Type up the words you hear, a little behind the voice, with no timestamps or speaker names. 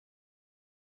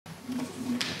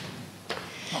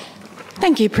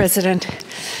Thank you, President.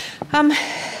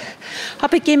 I'll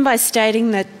begin by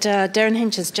stating that Derryn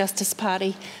Hinch's Justice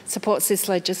Party supports this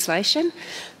legislation.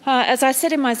 As I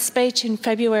said in my speech in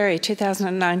February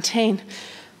 2019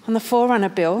 on the forerunner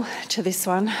bill to this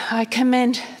one, I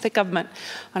commend the government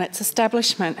on its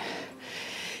establishment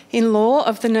in law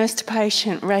of the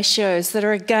nurse-to-patient ratios that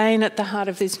are again at the heart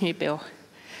of this new bill.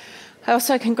 I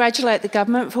also congratulate the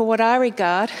government for what I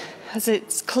regard as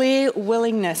its clear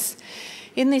willingness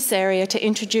in this area to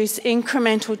introduce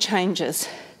incremental changes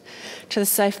to the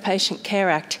Safe Patient Care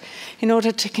Act in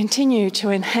order to continue to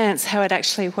enhance how it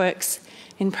actually works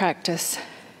in practice.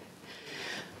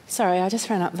 Sorry, I just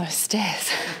ran up those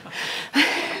stairs.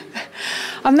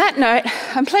 On that note,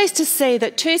 I'm pleased to see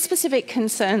that two specific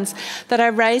concerns that I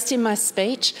raised in my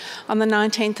speech on the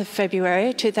 19th of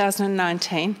February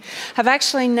 2019 have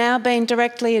actually now been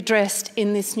directly addressed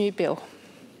in this new bill.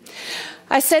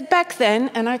 I said back then,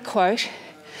 and I quote,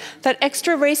 that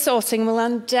extra resourcing will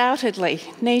undoubtedly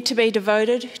need to be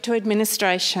devoted to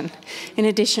administration in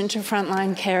addition to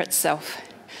frontline care itself.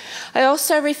 I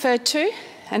also referred to,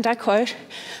 and I quote,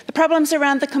 the problems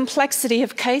around the complexity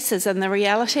of cases and the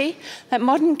reality that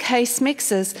modern case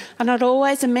mixes are not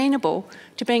always amenable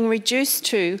to being reduced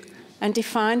to and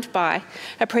defined by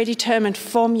a predetermined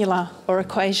formula or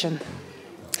equation.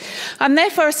 I'm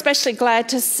therefore especially glad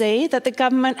to see that the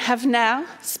government have now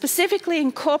specifically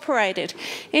incorporated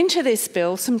into this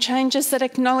bill some changes that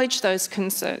acknowledge those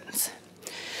concerns.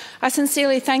 I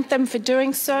sincerely thank them for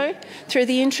doing so through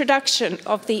the introduction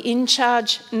of the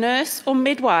in-charge nurse or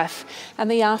midwife and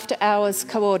the after-hours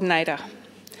coordinator.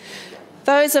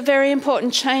 Those are very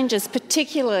important changes,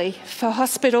 particularly for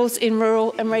hospitals in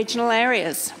rural and regional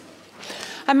areas.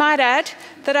 I might add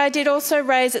that I did also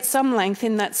raise at some length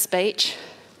in that speech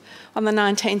on the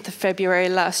 19th of February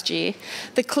last year,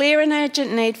 the clear and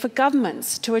urgent need for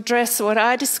governments to address what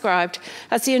I described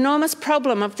as the enormous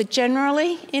problem of the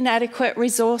generally inadequate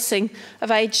resourcing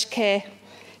of aged care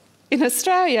in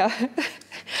Australia.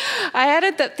 I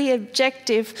added that the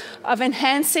objective of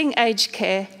enhancing aged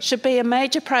care should be a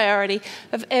major priority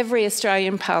of every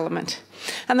Australian Parliament,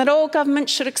 and that all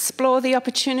governments should explore the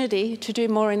opportunity to do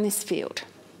more in this field.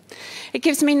 It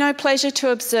gives me no pleasure to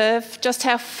observe just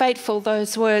how fateful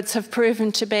those words have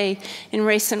proven to be in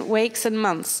recent weeks and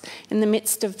months in the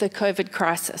midst of the COVID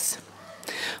crisis.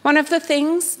 One of the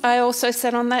things I also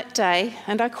said on that day,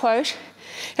 and I quote,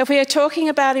 if we are talking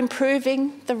about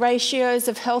improving the ratios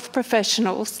of health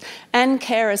professionals and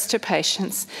carers to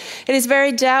patients, it is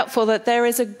very doubtful that there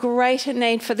is a greater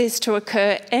need for this to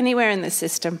occur anywhere in the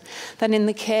system than in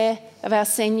the care of our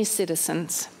senior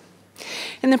citizens.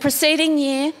 In the preceding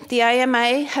year, the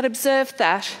AMA had observed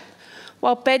that,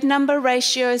 while bed number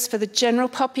ratios for the general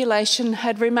population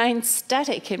had remained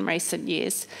static in recent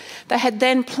years, they had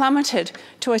then plummeted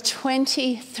to a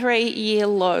 23-year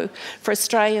low for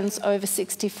Australians over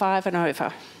 65 and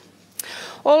over.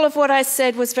 All of what I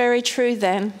said was very true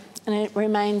then, and it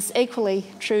remains equally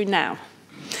true now.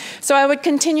 So I would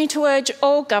continue to urge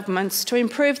all governments to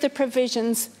improve the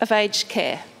provisions of aged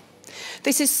care.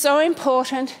 This is so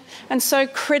important and so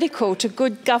critical to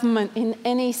good government in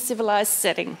any civilised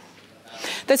setting.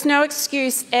 There's no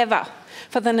excuse ever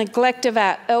for the neglect of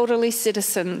our elderly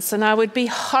citizens, and I would be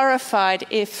horrified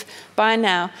if, by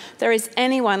now, there is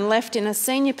anyone left in a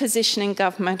senior position in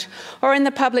government or in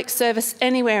the public service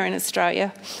anywhere in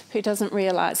Australia who doesn't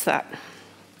realise that.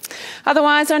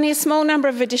 Otherwise, only a small number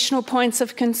of additional points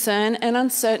of concern and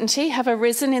uncertainty have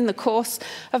arisen in the course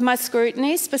of my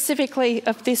scrutiny, specifically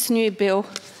of this new bill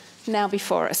now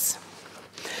before us.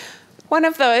 One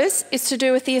of those is to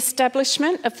do with the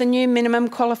establishment of the new minimum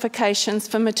qualifications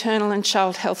for maternal and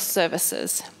child health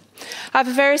services. I have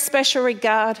a very special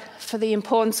regard for the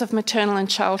importance of maternal and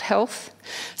child health,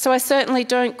 so I certainly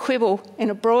don't quibble in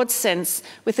a broad sense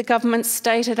with the government's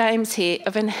stated aims here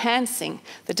of enhancing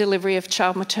the delivery of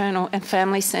child maternal and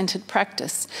family-centred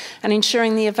practice and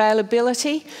ensuring the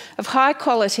availability of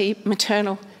high-quality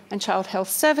maternal and child health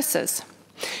services.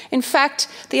 In fact,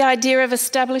 the idea of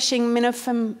establishing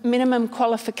minimum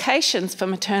qualifications for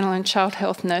maternal and child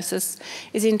health nurses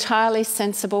is entirely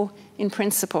sensible in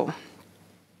principle.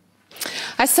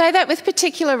 I say that with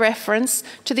particular reference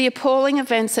to the appalling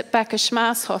events at Bacchus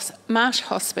Marsh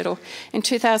Hospital in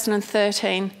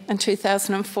 2013 and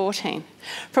 2014,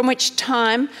 from which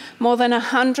time more than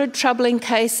 100 troubling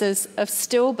cases of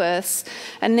stillbirths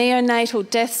and neonatal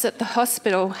deaths at the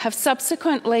hospital have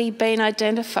subsequently been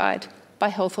identified by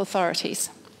health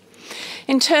authorities.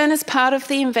 In turn, as part of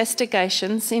the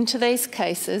investigations into these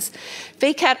cases,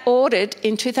 VCAT ordered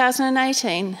in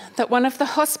 2018 that one of the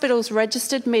hospital's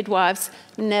registered midwives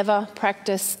never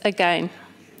practice again.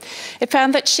 It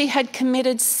found that she had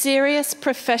committed serious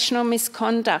professional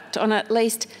misconduct on at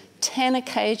least 10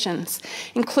 occasions,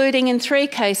 including in 3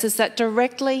 cases that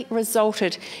directly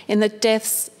resulted in the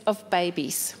deaths of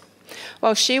babies,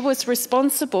 while she was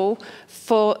responsible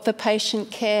for the patient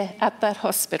care at that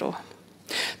hospital.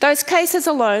 Those cases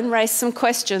alone raise some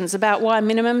questions about why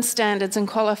minimum standards and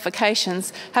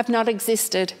qualifications have not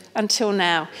existed until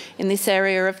now in this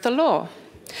area of the law.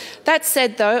 That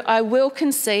said, though, I will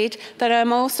concede that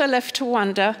I'm also left to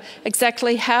wonder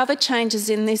exactly how the changes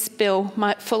in this bill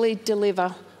might fully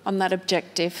deliver on that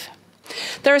objective.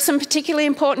 There are some particularly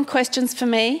important questions for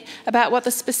me about what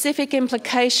the specific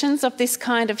implications of this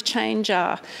kind of change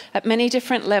are at many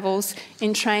different levels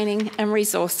in training and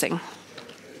resourcing.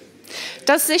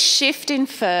 Does this shift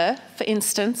infer, for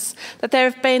instance, that there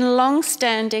have been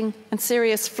long-standing and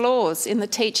serious flaws in the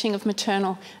teaching of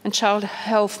maternal and child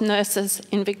health nurses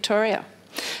in Victoria?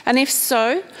 And if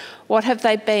so, what have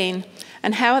they been?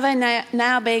 And how are they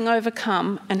now being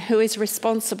overcome, and who is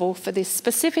responsible for this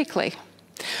specifically?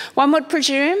 One would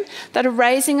presume that a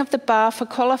raising of the bar for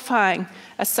qualifying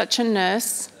as such a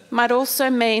nurse might also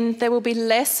mean there will be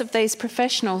less of these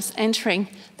professionals entering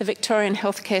the Victorian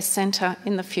Healthcare Centre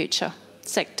in the future.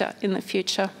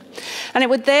 And it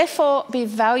would therefore be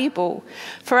valuable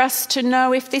for us to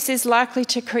know if this is likely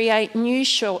to create new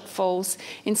shortfalls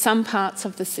in some parts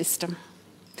of the system.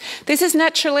 This is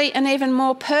naturally an even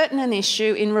more pertinent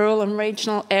issue in rural and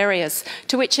regional areas,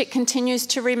 to which it continues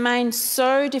to remain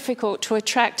so difficult to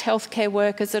attract healthcare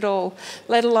workers at all,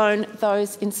 let alone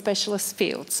those in specialist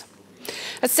fields.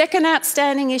 A second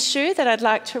outstanding issue that I'd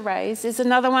like to raise is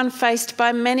another one faced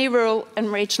by many rural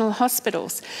and regional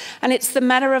hospitals, and it's the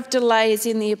matter of delays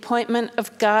in the appointment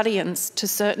of guardians to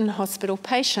certain hospital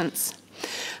patients.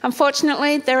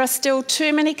 Unfortunately, there are still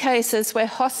too many cases where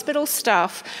hospital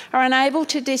staff are unable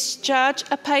to discharge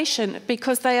a patient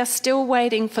because they are still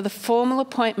waiting for the formal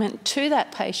appointment to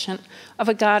that patient of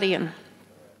a guardian.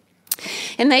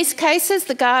 In these cases,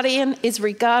 the guardian is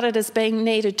regarded as being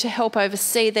needed to help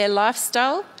oversee their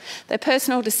lifestyle, their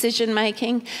personal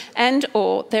decision-making,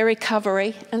 and/or their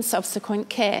recovery and subsequent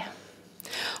care.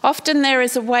 Often there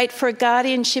is a wait for a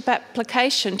guardianship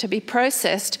application to be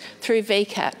processed through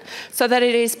VCAT, so that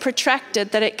it is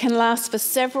protracted that it can last for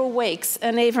several weeks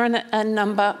and even a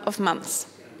number of months.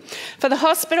 For the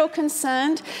hospital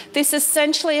concerned, this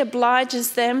essentially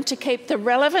obliges them to keep the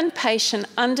relevant patient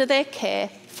under their care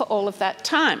for all of that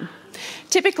time.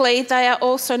 Typically, they are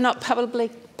also not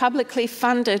publicly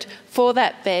funded for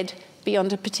that bed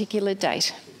beyond a particular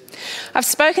date. I've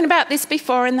spoken about this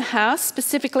before in the House,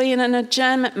 specifically in an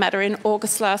adjournment matter in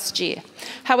August last year.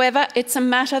 However, it's a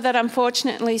matter that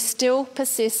unfortunately still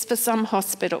persists for some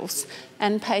hospitals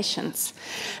and patients,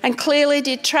 and clearly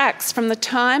detracts from the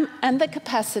time and the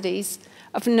capacities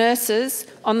of nurses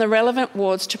on the relevant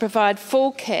wards to provide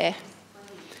full care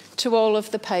to all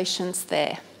of the patients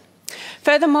there.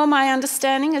 Furthermore, my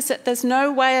understanding is that there's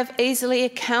no way of easily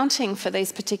accounting for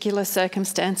these particular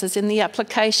circumstances in the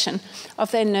application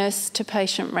of their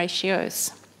nurse-to-patient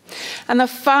ratios. And the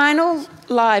final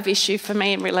live issue for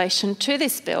me in relation to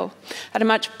this bill, at a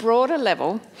much broader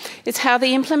level, is how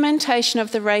the implementation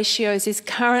of the ratios is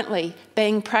currently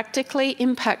being practically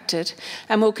impacted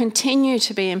and will continue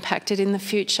to be impacted in the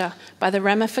future by the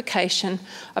ramification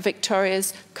of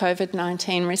Victoria's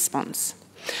COVID-19 response.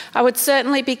 I would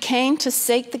certainly be keen to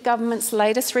seek the government's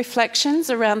latest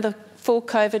reflections around the full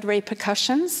COVID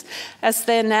repercussions, as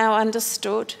they're now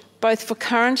understood, both for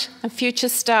current and future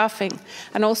staffing,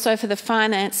 and also for the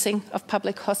financing of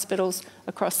public hospitals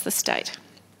across the state.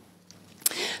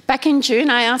 Back in June,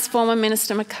 I asked former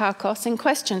Minister Mikakos in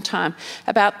question time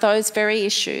about those very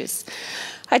issues.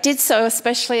 I did so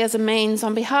especially as a means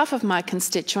on behalf of my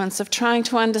constituents of trying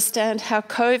to understand how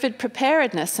COVID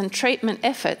preparedness and treatment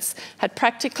efforts had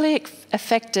practically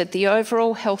affected the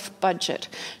overall health budget,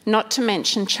 not to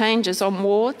mention changes on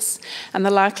wards and the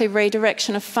likely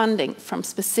redirection of funding from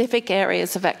specific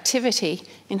areas of activity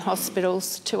in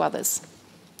hospitals to others.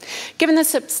 Given the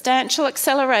substantial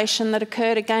acceleration that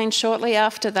occurred again shortly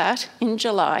after that, in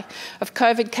July, of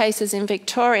COVID cases in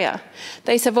Victoria,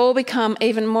 these have all become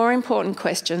even more important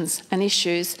questions and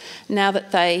issues now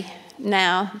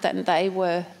than they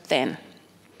were then.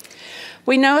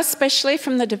 We know, especially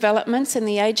from the developments in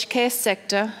the aged care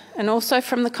sector and also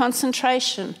from the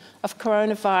concentration of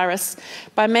coronavirus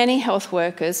by many health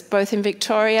workers, both in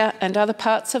Victoria and other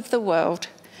parts of the world,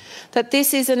 that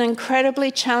this is an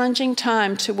incredibly challenging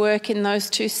time to work in those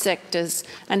two sectors,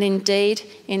 and indeed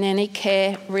in any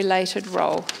care-related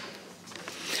role.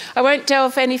 I won't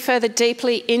delve any further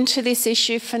deeply into this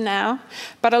issue for now,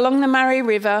 but along the Murray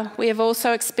River, we have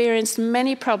also experienced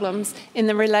many problems in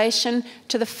the relation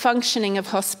to the functioning of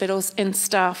hospitals and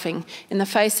staffing in the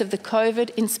face of the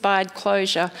COVID-inspired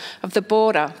closure of the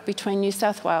border between New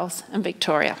South Wales and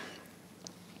Victoria.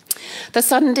 The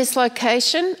sudden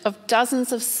dislocation of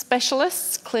dozens of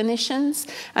specialists, clinicians,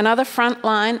 and other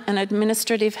frontline and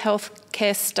administrative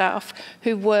healthcare staff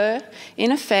who were,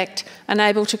 in effect,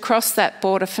 unable to cross that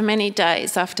border for many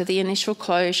days after the initial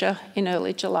closure in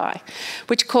early July,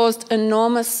 which caused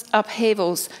enormous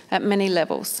upheavals at many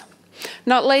levels.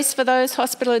 Not least for those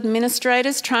hospital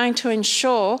administrators trying to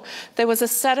ensure there was a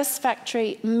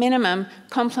satisfactory minimum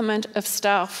complement of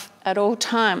staff at all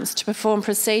times to perform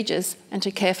procedures and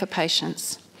to care for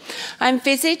patients. I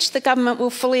envisage the government will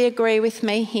fully agree with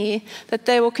me here that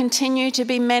there will continue to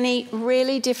be many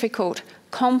really difficult,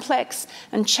 complex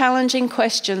and challenging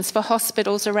questions for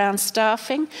hospitals around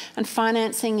staffing and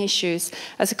financing issues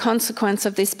as a consequence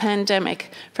of this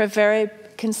pandemic for a very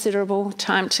considerable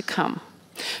time to come.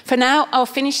 For now, I'll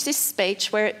finish this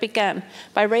speech where it began,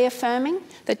 by reaffirming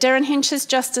that Derryn Hinch's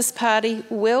Justice Party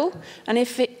will, and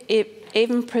if it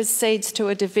even proceeds to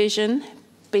a division,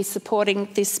 be supporting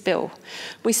this bill.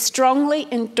 We strongly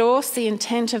endorse the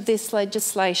intent of this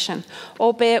legislation,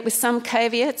 albeit with some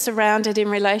caveats around it in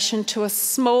relation to a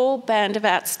small band of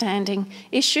outstanding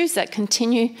issues that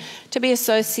continue to be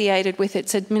associated with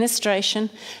its administration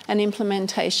and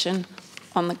implementation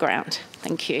on the ground.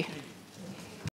 Thank you.